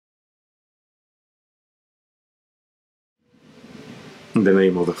In the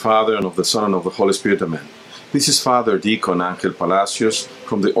name of the Father, and of the Son, and of the Holy Spirit, Amen. This is Father Deacon Ángel Palacios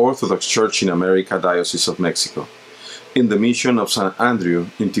from the Orthodox Church in America, Diocese of Mexico, in the Mission of San Andrew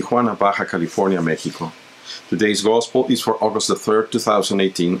in Tijuana, Baja California, Mexico. Today's Gospel is for August the 3rd,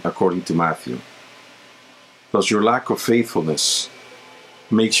 2018, according to Matthew. Does your lack of faithfulness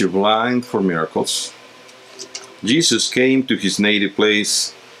make you blind for miracles? Jesus came to his native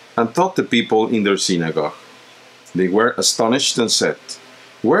place and taught the people in their synagogue. They were astonished and said,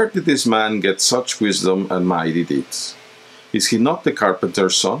 "Where did this man get such wisdom and mighty deeds? Is he not the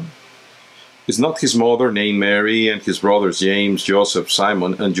carpenter's son? Is not his mother named Mary, and his brothers James, Joseph,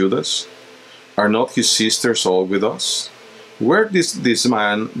 Simon, and Judas? Are not his sisters all with us? Where did this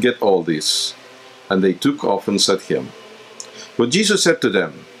man get all this?" And they took offense at him. But Jesus said to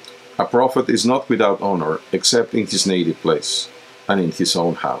them, "A prophet is not without honor except in his native place and in his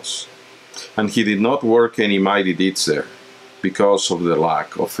own house." And he did not work any mighty deeds there, because of the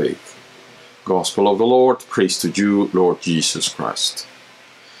lack of faith. Gospel of the Lord, praise to you, Lord Jesus Christ.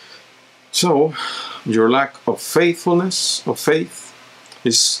 So, your lack of faithfulness, of faith,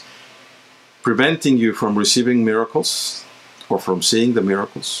 is preventing you from receiving miracles or from seeing the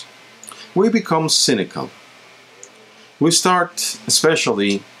miracles. We become cynical. We start,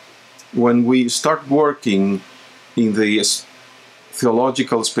 especially when we start working in the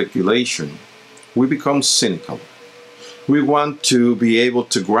theological speculation, we become cynical. We want to be able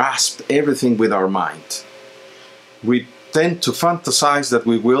to grasp everything with our mind. We tend to fantasize that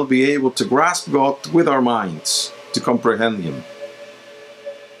we will be able to grasp God with our minds, to comprehend Him.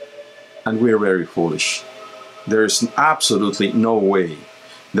 And we are very foolish. There is absolutely no way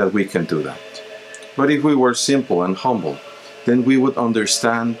that we can do that. But if we were simple and humble, then we would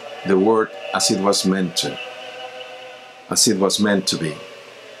understand the Word as it was meant to. As it was meant to be.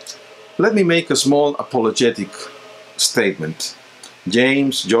 Let me make a small apologetic statement.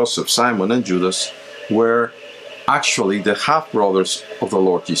 James, Joseph, Simon, and Judas were actually the half-brothers of the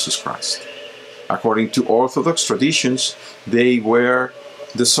Lord Jesus Christ. According to Orthodox traditions, they were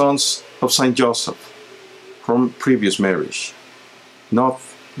the sons of Saint Joseph from previous marriage, not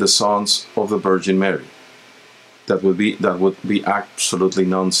the sons of the Virgin Mary. That would be absolutely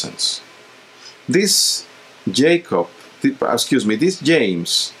nonsense. This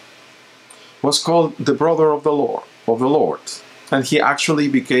James was called the brother of the Lord, and he actually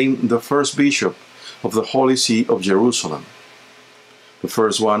became the first bishop of the Holy See of Jerusalem, the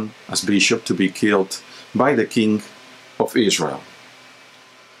first one as bishop to be killed by the king of Israel.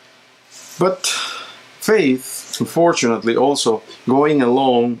 But faith, unfortunately, also going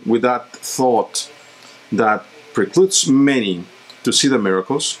along with that thought that precludes many to see the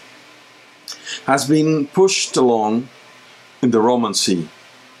miracles, has been pushed along in the Roman See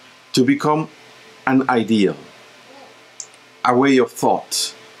to become an ideal, a way of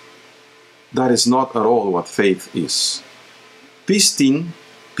thought. That is not at all what faith is.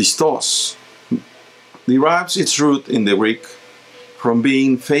 Pistos, derives its root in the Greek from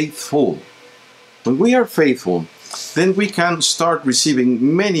being faithful. When we are faithful, then we can start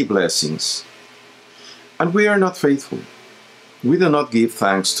receiving many blessings. And we are not faithful. We do not give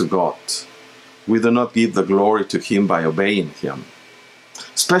thanks to God. We do not give the glory to Him by obeying Him.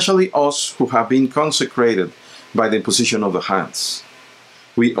 Especially us who have been consecrated by the imposition of the hands.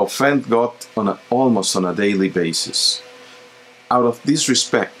 We offend God almost on a daily basis. Out of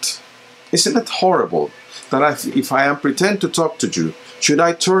disrespect, isn't it horrible that if I pretend to talk to you, should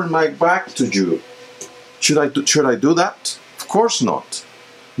I turn my back to you? Should I do that? Of course not.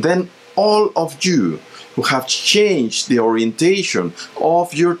 Then all of you who have changed the orientation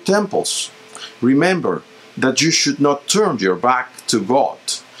of your temples, remember that you should not turn your back to God.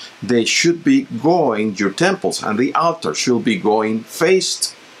 They should be going, your temples and the altar should be going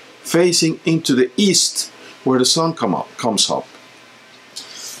facing into the east where the sun comes up.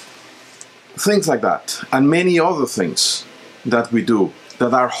 Things like that, and many other things that we do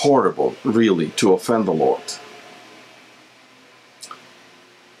that are horrible, really, to offend the Lord.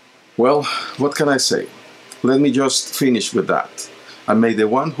 Well, what can I say? Let me just finish with that. And may the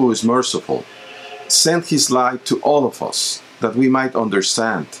one who is merciful send His light to all of us, that we might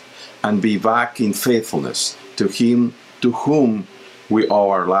understand and be back in faithfulness to Him to whom we owe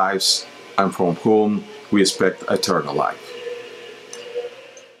our lives and from whom we expect eternal life.